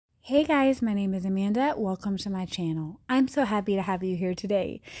Hey guys, my name is Amanda. Welcome to my channel. I'm so happy to have you here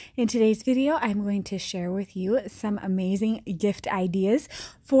today. In today's video, I'm going to share with you some amazing gift ideas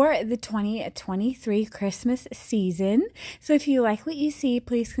for the 2023 Christmas season. So if you like what you see,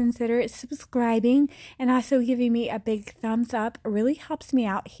 please consider subscribing and also giving me a big thumbs up. It really helps me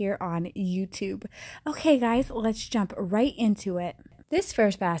out here on YouTube. Okay guys, let's jump right into it. This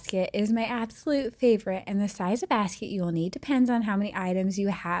first basket is my absolute favorite, and the size of basket you will need depends on how many items you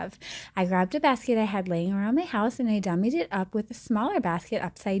have. I grabbed a basket I had laying around my house and I dummied it up with a smaller basket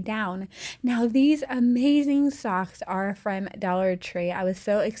upside down. Now these amazing socks are from Dollar Tree. I was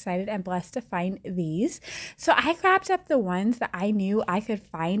so excited and blessed to find these. So I grabbed up the ones that I knew I could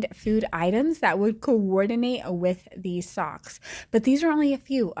find food items that would coordinate with these socks. But these are only a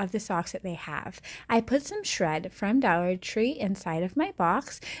few of the socks that they have. I put some shred from Dollar Tree inside of my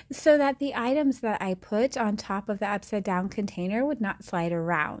box so that the items that I put on top of the upside down container would not slide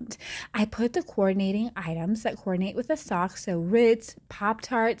around. I put the coordinating items that coordinate with the socks, so Ritz,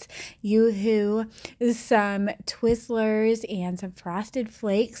 Pop-Tarts, Yoo-Hoo, some Twizzlers, and some Frosted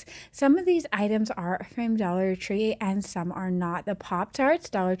Flakes. Some of these items are from Dollar Tree and some are not. The Pop-Tarts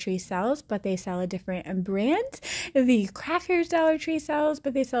Dollar Tree sells, but they sell a different brand. The crackers Dollar Tree sells,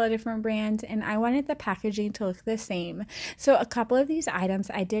 but they sell a different brand, and I wanted the packaging to look the same. So a couple of these items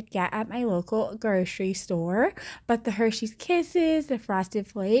I did get at my local grocery store, but the Hershey's Kisses, the Frosted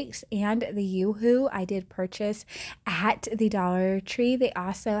Flakes, and the Yoo-Hoo I did purchase at the Dollar Tree. They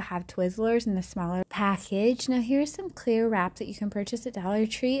also have Twizzlers in the smaller package. Now here's some clear wrap that you can purchase at Dollar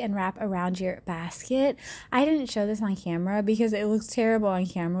Tree and wrap around your basket. I didn't show this on camera because it looks terrible on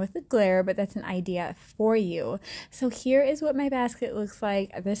camera with the glare, but that's an idea for you. So here is what my basket looks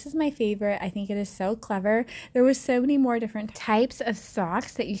like. This is my favorite. I think it is so clever. There was so many more different types of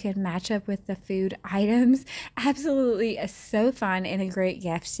socks that you could match up with the food items. Absolutely so fun and a great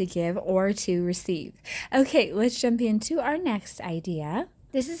gift to give or to receive. Okay, let's jump into our next idea.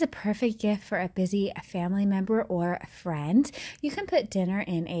 This is a perfect gift for a busy family member or a friend. You can put dinner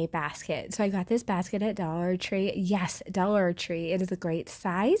in a basket. So I got this basket at Dollar Tree. Yes, Dollar Tree. It is a great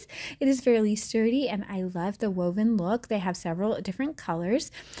size. It is fairly sturdy and I love the woven look. They have several different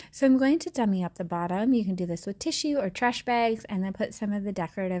colors. So I'm going to dummy up the bottom. You can do this with tissue or trash bags and then put some of the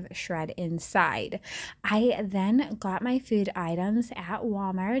decorative shred inside. I then got my food items at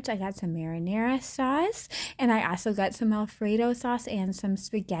Walmart. I got some marinara sauce and I also got some Alfredo sauce and some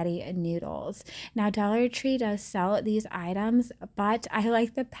spaghetti noodles. Now Dollar Tree does sell these items, but I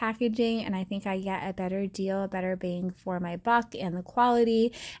like the packaging and I think I get a better deal, a better bang for my buck and the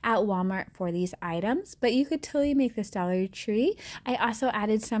quality at Walmart for these items, but you could totally make this Dollar Tree. I also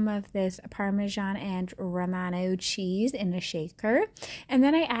added some of this Parmesan and Romano cheese in a shaker, and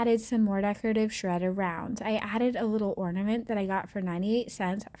then I added some more decorative shred around. I added a little ornament that I got for 98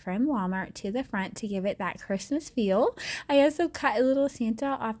 cents from Walmart to the front to give it that Christmas feel. I also cut a little Santa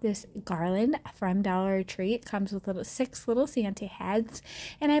off this garland from Dollar Tree. It comes with six little Santa heads,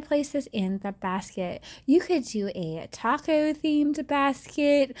 and I placed this in the basket. You could do a taco themed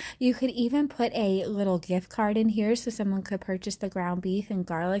basket. You could even put a little gift card in here so someone could purchase the ground beef and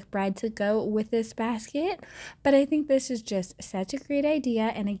garlic bread to go with this basket. But I think this is just such a great idea,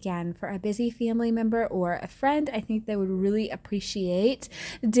 and again, for a busy family member or a friend, I think they would really appreciate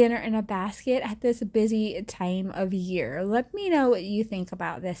dinner in a basket at this busy time of year. Let me know what you think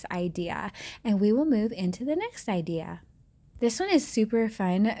about this idea, and we will move into the next idea. This one is super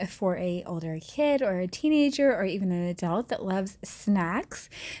fun for a older kid or a teenager or even an adult that loves snacks.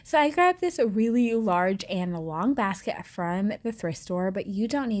 So I grabbed this really large and long basket from the thrift store, but you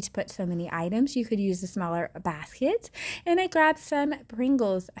don't need to put so many items. You could use a smaller basket. And I grabbed some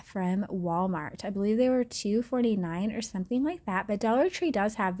Pringles from Walmart. I believe they were $2.49 or something like that, but Dollar Tree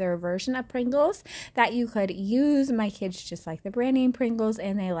does have their version of Pringles that you could use. My kids just like the brand name Pringles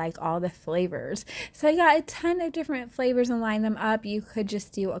and they like all the flavors. So I got a ton of different flavors and line them up. You could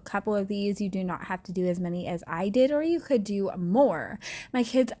just do a couple of these. You do not have to do as many as I did, or you could do more. My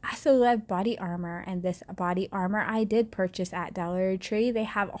kids also love body armor, and this body armor I did purchase at Dollar Tree. They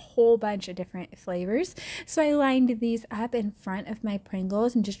have a whole bunch of different flavors. So I lined these up in front of my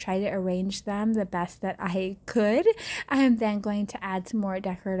Pringles and just tried to arrange them the best that I could. I'm then going to add some more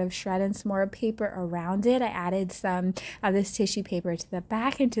decorative shred and some more paper around it. I added some of this tissue paper to the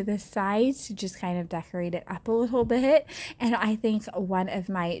back and to the sides to just kind of decorate it up a little bit. And I think one of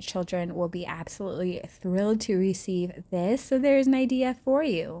my children will be absolutely thrilled to receive this. So there's an idea for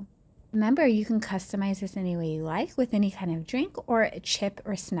you. Remember, you can customize this any way you like with any kind of drink or chip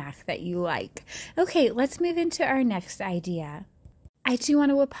or snack that you like. Okay, let's move into our next idea. I do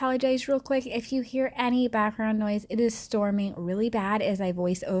want to apologize real quick if you hear any background noise. It is storming really bad as I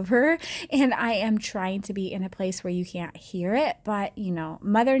voice over, and I am trying to be in a place where you can't hear it, but you know,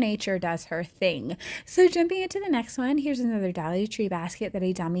 Mother Nature does her thing. So jumping into the next one, here's another Dollar Tree basket that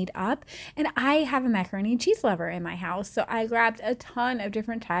I dummied up, and I have a macaroni and cheese lover in my house, so I grabbed a ton of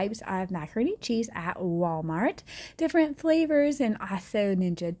different types of macaroni and cheese at Walmart, different flavors, and also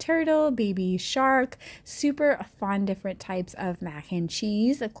Ninja Turtle, Baby Shark, super fun different types of mac and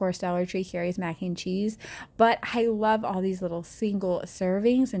cheese. Of course, Dollar Tree carries mac and cheese, but I love all these little single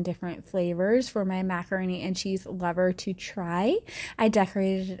servings and different flavors for my macaroni and cheese lover to try. I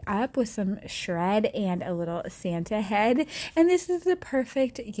decorated it up with some shred and a little Santa head, and this is the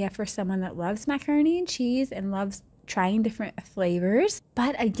perfect gift for someone that loves macaroni and cheese and loves trying different flavors.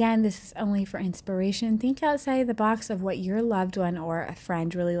 But again, this is only for inspiration. Think outside the box of what your loved one or a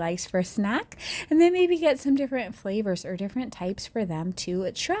friend really likes for a snack, and then maybe get some different flavors or different types for them to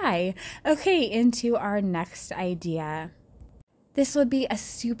try. Okay, into our next idea. This would be a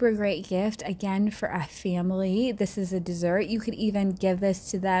super great gift, again, for a family. This is a dessert. You could even give this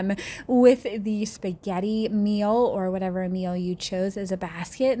to them with the spaghetti meal or whatever meal you chose as a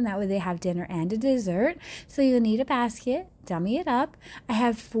basket, and that way they have dinner and a dessert. So you'll need a basket, dummy it up. I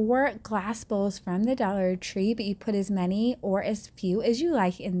have 4 glass bowls from the Dollar Tree, but you put as many or as few as you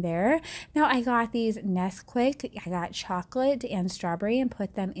like in there. Now I got these Nesquik. I got chocolate and strawberry and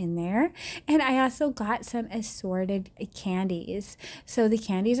put them in there. And I also got some assorted candies. So the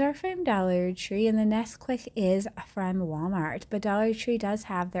candies are from Dollar Tree and the Nesquik is from Walmart, but Dollar Tree does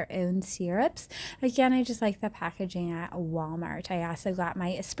have their own syrups. Again, I just like the packaging at Walmart. I also got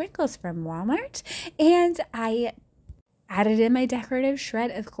my sprinkles from Walmart, and I added in my decorative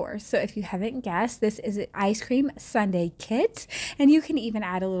shred, of course. So if you haven't guessed, this is an ice cream sundae kit, and you can even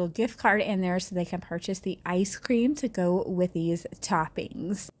add a little gift card in there so they can purchase the ice cream to go with these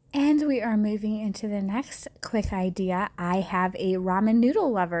toppings. And we are moving into the next quick idea. I have a ramen noodle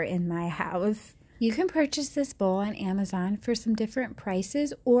lover in my house. You can purchase this bowl on Amazon for some different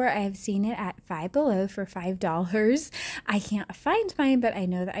prices, or I've seen it at Five Below for $5. I can't find mine, but I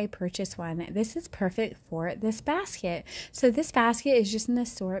know that I purchased one. This is perfect for this basket. So this basket is just an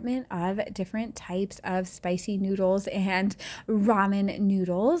assortment of different types of spicy noodles and ramen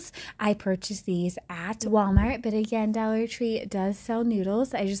noodles. I purchased these at Walmart, but again, Dollar Tree does sell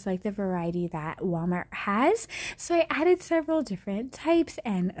noodles. I just like the variety that Walmart has. So I added several different types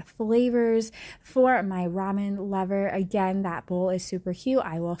and flavors for my ramen lover. Again, that bowl is super cute.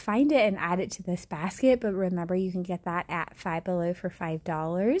 I will find it and add it to this basket, but remember, you can get that at Five Below for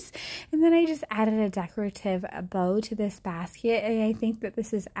 $5. And then I just added a decorative bow to this basket, and I think that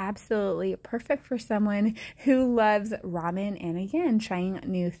this is absolutely perfect for someone who loves ramen and, again, trying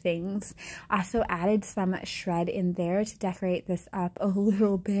new things. Also added some shred in there to decorate this up a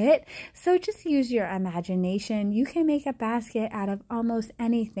little bit. So just use your imagination. You can make a basket out of almost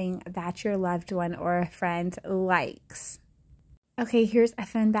anything that your loved one or a friend likes. Okay, here's a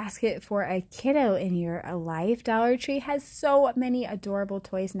fun basket for a kiddo in your life. Dollar Tree has so many adorable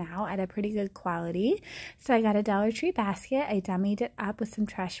toys now at a pretty good quality. So I got a Dollar Tree basket. I dummied it up with some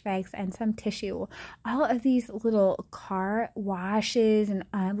trash bags and some tissue. All of these little car washes and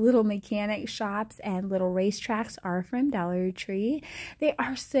little mechanic shops and little racetracks are from Dollar Tree. They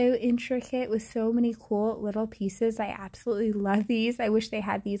are so intricate with so many cool little pieces. I absolutely love these. I wish they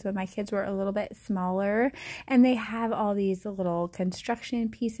had these when my kids were a little bit smaller. And they have all these little construction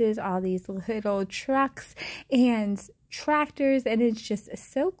pieces, all these little trucks and tractors, and it's just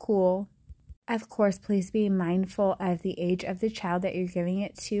so cool. Of course, please be mindful of the age of the child that you're giving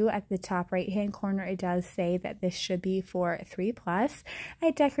it to. At the top right hand corner, it does say that this should be for 3+.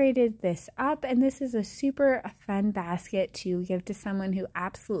 I decorated this up, and this is a super fun basket to give to someone who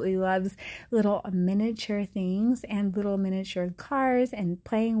absolutely loves little miniature things and little miniature cars and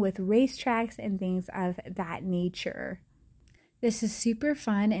playing with racetracks and things of that nature. This is super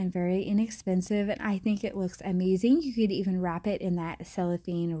fun and very inexpensive, and I think it looks amazing. You could even wrap it in that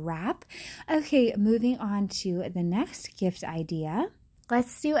cellophane wrap. Okay, moving on to the next gift idea.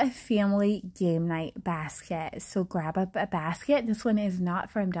 Let's do a family game night basket. So grab up a basket. This one is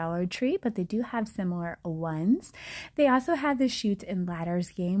not from Dollar Tree, but they do have similar ones. They also have the Chutes and Ladders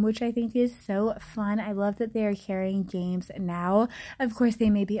game, which I think is so fun. I love that they are carrying games now. Of course, they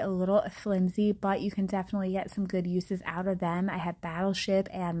may be a little flimsy, but you can definitely get some good uses out of them. I have Battleship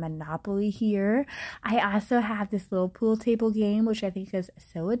and Monopoly here. I also have this little pool table game, which I think is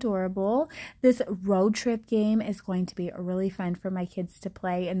so adorable. This road trip game is going to be really fun for my kids to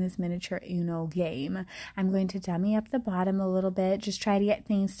play in this miniature Uno game. I'm going to dummy up the bottom a little bit, just try to get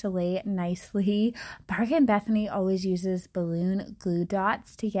things to lay nicely. Bargain Bethany always uses balloon glue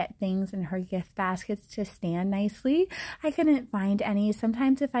dots to get things in her gift baskets to stand nicely. I couldn't find any.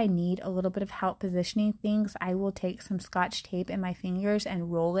 Sometimes if I need a little bit of help positioning things, I will take some Scotch tape in my fingers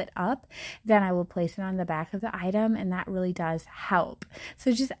and roll it up. Then I will place it on the back of the item, and that really does help.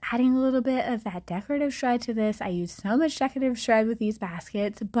 So just adding a little bit of that decorative shred to this. I use so much decorative shred with these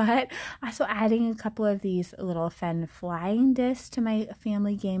baskets, but also adding a couple of these little fun flying discs to my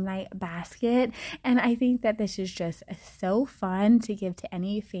family game night basket. And I think that this is just so fun to give to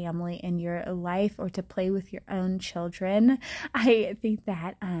any family in your life or to play with your own children. I think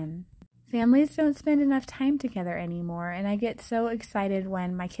that families don't spend enough time together anymore, and I get so excited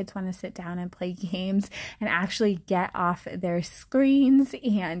when my kids want to sit down and play games and actually get off their screens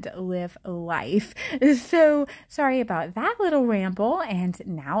and live life. So sorry about that little ramble, and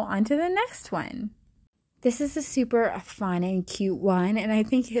now on to the next one. This is a super fun and cute one, and I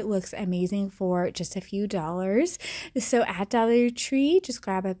think it looks amazing for just a few dollars. So at Dollar Tree, just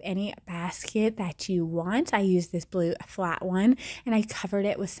grab up any basket that you want. I use this blue flat one, and I covered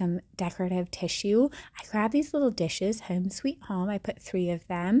it with some decorative tissue. I grabbed these little dishes, Home Sweet Home. I put 3 of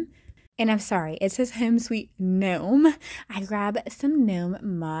them. And I'm sorry, it says Home Sweet Gnome. I grab some gnome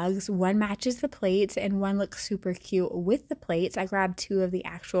mugs. One matches the plates and one looks super cute with the plates. I grabbed 2 of the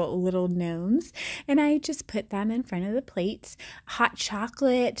actual little gnomes and I just put them in front of the plates. Hot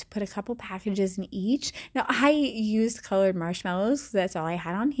chocolate, put a couple packages in each. Now I used colored marshmallows because that's all I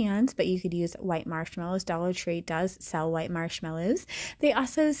had on hand, but you could use white marshmallows. Dollar Tree does sell white marshmallows. They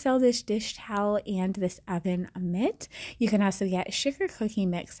also sell this dish towel and this oven mitt. You can also get sugar cookie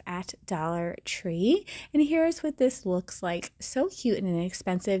mix at Dollar Tree. And here's what this looks like. So cute and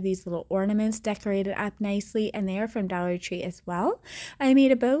inexpensive. These little ornaments decorated up nicely, and they are from Dollar Tree as well. I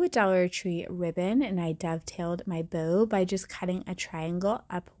made a bow with Dollar Tree ribbon, and I dovetailed my bow by just cutting a triangle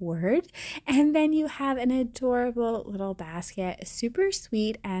upward. And then you have an adorable little basket, super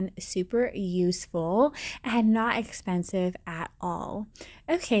sweet and super useful and not expensive at all.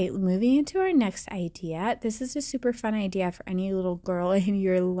 Okay, moving into our next idea. This is a super fun idea for any little girl in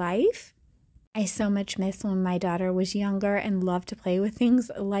your life. I so much miss when my daughter was younger and loved to play with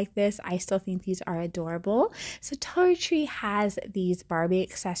things like this. I still think these are adorable. So Dollar Tree has these Barbie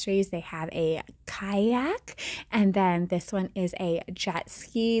accessories. They have a kayak, and then this one is a jet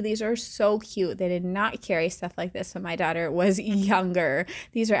ski. These are so cute. They did not carry stuff like this when my daughter was younger.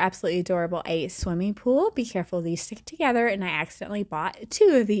 These are absolutely adorable. A swimming pool. Be careful, these stick together, and I accidentally bought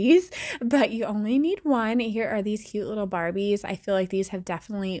 2 of these, but you only need 1. Here are these cute little Barbies. I feel like these have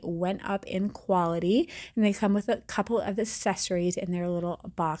definitely went up in quality, and they come with a couple of accessories in their little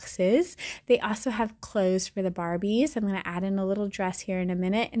boxes. They also have clothes for the Barbies. I'm going to add in a little dress here in a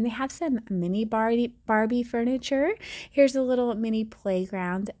minute, and they have some mini Barbie furniture. Here's a little mini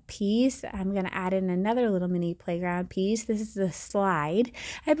playground piece. I'm going to add in another little mini playground piece. This is the slide.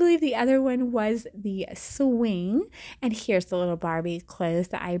 I believe the other one was the swing, and here's the little Barbie clothes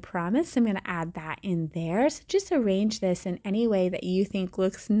that I promised. I'm going to add that in there. So just arrange this in any way that you think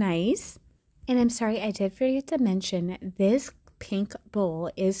looks nice. And I'm sorry, I did forget to mention this pink bowl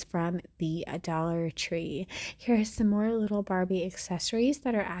is from the Dollar Tree. Here are some more little Barbie accessories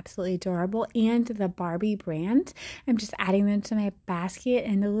that are absolutely adorable, and the Barbie brand. I'm just adding them to my basket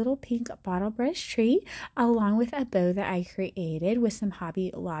and a little pink bottle brush tree, along with a bow that I created with some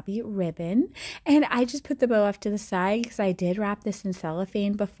Hobby Lobby ribbon. And I just put the bow off to the side because I did wrap this in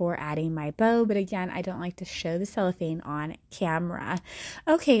cellophane before adding my bow, but again, I don't like to show the cellophane on camera.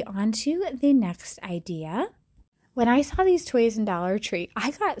 Okay, on to the next idea. When I saw these toys in Dollar Tree,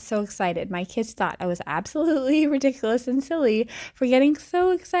 I got so excited. My kids thought I was absolutely ridiculous and silly for getting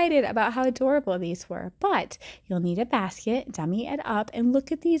so excited about how adorable these were. But you'll need a basket, dummy it up, and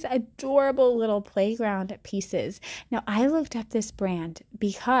look at these adorable little playground pieces. Now, I looked up this brand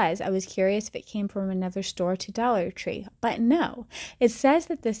because I was curious if it came from another store to Dollar Tree. But no, it says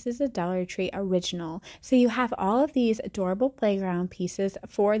that this is a Dollar Tree original. So you have all of these adorable playground pieces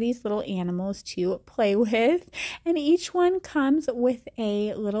for these little animals to play with. And each one comes with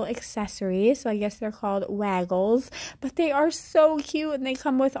a little accessory. So I guess they're called waggles, but they are so cute, and they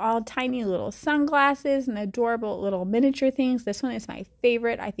come with all tiny little sunglasses and adorable little miniature things. This one is my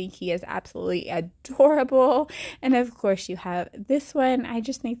favorite. I think he is absolutely adorable. And of course you have this one. I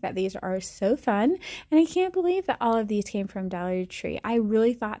just think that these are so fun, and I can't believe that all of these came from Dollar Tree. I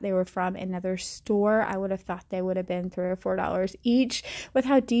really thought they were from another store. I would have thought they would have been $3 or $4 each with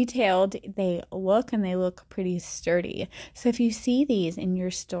how detailed they look, and they look pretty sturdy. So if you see these in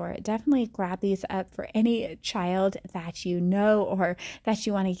your store, definitely grab these up for any child that you know or that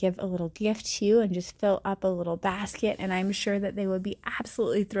you want to give a little gift to, and just fill up a little basket, and I'm sure that they would be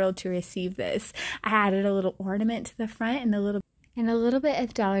absolutely thrilled to receive this. I added a little ornament to the front and a little bit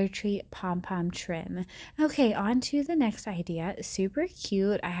of Dollar Tree pom-pom trim. Okay, on to the next idea. Super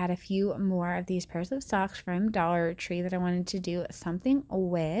cute. I had a few more of these pairs of socks from Dollar Tree that I wanted to do something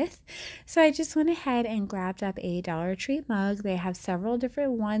with. So I just went ahead and grabbed up a Dollar Tree mug. They have several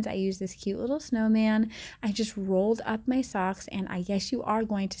different ones. I used this cute little snowman. I just rolled up my socks, and I guess you are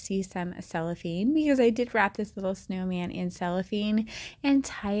going to see some cellophane because I did wrap this little snowman in cellophane and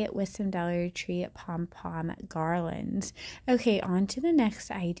tie it with some Dollar Tree pom-pom garland. Okay, on to the next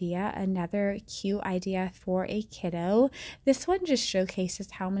idea, another cute idea for a kiddo. This one just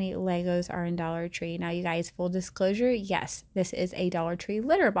showcases how many Legos are in Dollar Tree. Now, you guys, full disclosure, yes, this is a Dollar Tree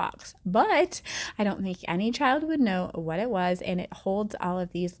litter box, but I don't think any child would know what it was, and it holds all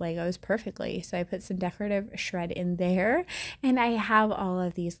of these Legos perfectly. So I put some decorative shred in there, and I have all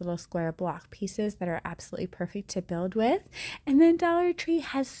of these little square block pieces that are absolutely perfect to build with. And then Dollar Tree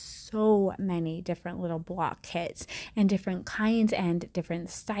has so many different little block kits and different kinds and different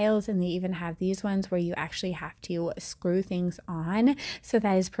styles, and they even have these ones where you actually have to screw things on. So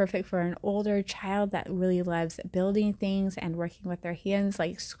that is perfect for an older child that really loves building things and working with their hands,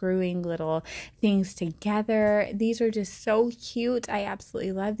 like screwing little things together. These are just so cute. I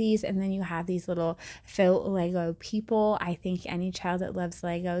absolutely love these. And then you have these little faux Lego people. I think any child that loves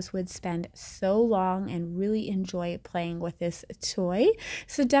Legos would spend so long and really enjoy playing with this toy.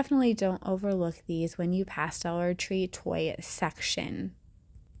 So definitely don't overlook these when you pass Dollar Tree toy section.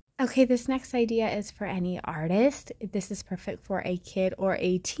 Okay, this next idea is for any artist. This is perfect for a kid or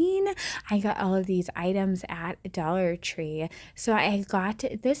a teen. I got all of these items at Dollar Tree. So I got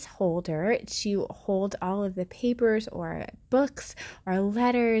this holder to hold all of the papers or books or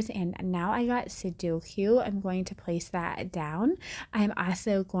letters, and now I got Sudoku. I'm going to place that down. I'm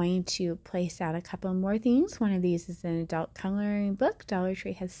also going to place down a couple more things. One of these is an adult coloring book. Dollar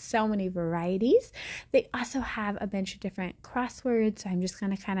Tree has so many varieties. They also have a bunch of different crosswords, so I'm just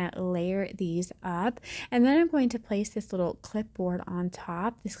going to kind of layer these up, and then I'm going to place this little clipboard on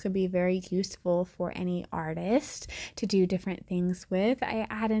top. This could be very useful for any artist to do different things with. I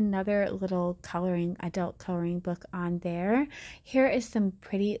add another little adult coloring book on there. Here is some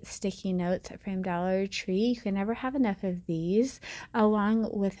pretty sticky notes from Dollar Tree. You can never have enough of these, along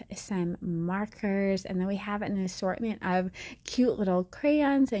with some markers, and then we have an assortment of cute little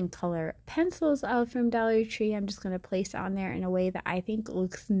crayons and color pencils all from Dollar Tree. I'm just going to place on there in a way that I think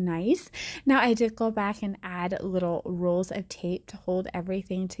looks nice. Now, I did go back and add little rolls of tape to hold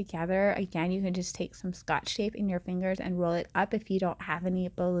everything together. Again, you can just take some Scotch tape in your fingers and roll it up if you don't have any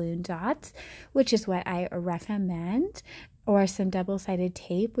balloon dots, which is what I recommend, or some double-sided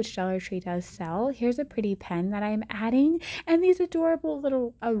tape, which Dollar Tree does sell. Here's a pretty pen that I'm adding, and these adorable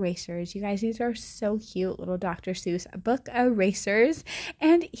little erasers. You guys, these are so cute, little Dr. Seuss book erasers.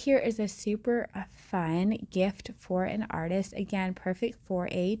 And here is a super fun gift for an artist. Again, perfect for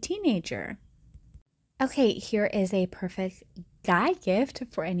a teenager. Okay, here is a perfect guy gift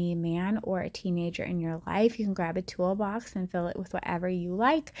for any man or a teenager in your life. You can grab a toolbox and fill it with whatever you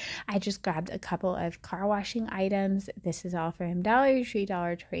like. I just grabbed a couple of car washing items. This is all from Dollar Tree.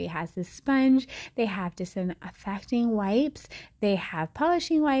 Dollar Tree has this sponge. They have disinfecting wipes. They have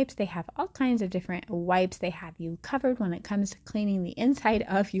polishing wipes. They have all kinds of different wipes. They have you covered when it comes to cleaning the inside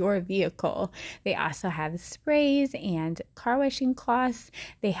of your vehicle. They also have sprays and car washing cloths.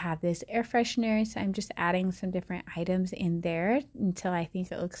 They have this air freshener. So I'm just adding some different items in there until I think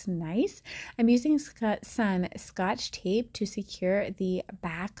it looks nice. I'm using some Scotch tape to secure the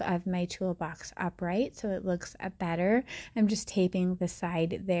back of my toolbox upright so it looks better. I'm just taping the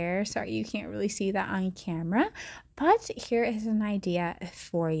side there. Sorry, you can't really see that on camera, but here is an idea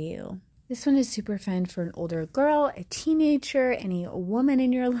for you. This one is super fun for an older girl, a teenager, any woman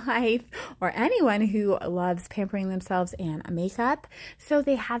in your life, or anyone who loves pampering themselves and makeup. So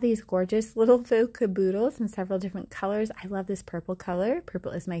they have these gorgeous little faux caboodles in several different colors. I love this purple color.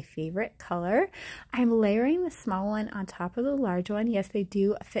 Purple is my favorite color. I'm layering the small one on top of the large one. Yes, they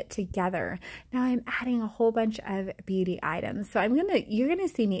do fit together. Now I'm adding a whole bunch of beauty items. So you're gonna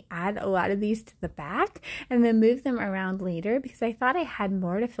see me add a lot of these to the back and then move them around later because I thought I had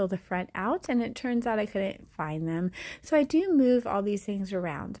more to fill the front out out, and it turns out I couldn't find them. So I do move all these things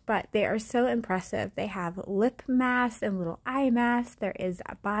around, but they are so impressive. They have lip masks and little eye masks. There is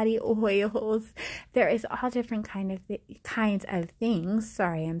body oils. There is all different kinds of things.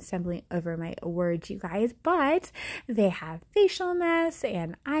 Sorry, I'm stumbling over my words, you guys, but they have facial masks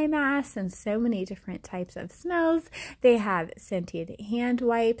and eye masks and so many different types of smells. They have scented hand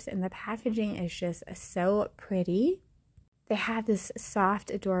wipes, and the packaging is just so pretty. They have this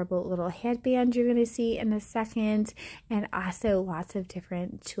soft, adorable little headband you're going to see in a second, and also lots of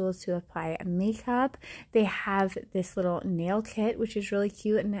different tools to apply makeup. They have this little nail kit, which is really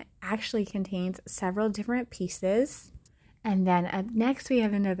cute, and it actually contains several different pieces. And then up next, we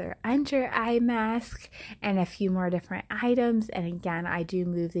have another under eye mask and a few more different items. And again, I do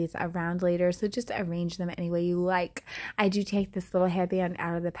move these around later, so just arrange them any way you like. I do take this little headband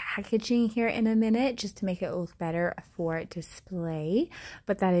out of the packaging here in a minute just to make it look better for display,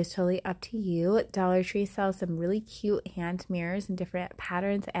 but that is totally up to you. Dollar Tree sells some really cute hand mirrors and different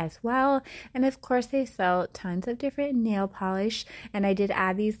patterns as well. And of course, they sell tons of different nail polish. And I did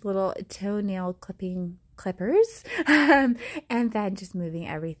add these little toenail clippers and then just moving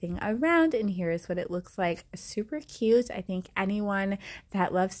everything around, and here's what it looks like. Super cute. I think anyone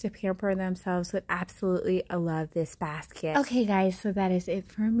that loves to pamper themselves would absolutely love this basket. Okay guys, so that is it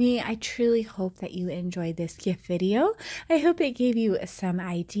for me. I truly hope that you enjoyed this gift video. I hope it gave you some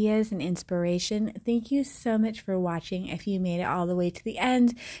ideas and inspiration. Thank you so much for watching. If you made it all the way to the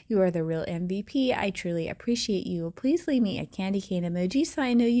end, you are the real MVP. I truly appreciate you. Please leave me a candy cane emoji so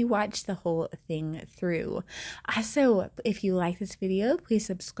I know you watched the whole thing through. Also, if you like this video, please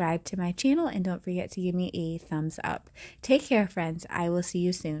subscribe to my channel and don't forget to give me a thumbs up. Take care, friends. I will see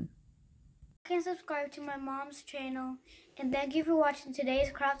you soon. You can subscribe to my mom's channel, and thank you for watching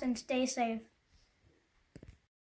today's craft, and stay safe.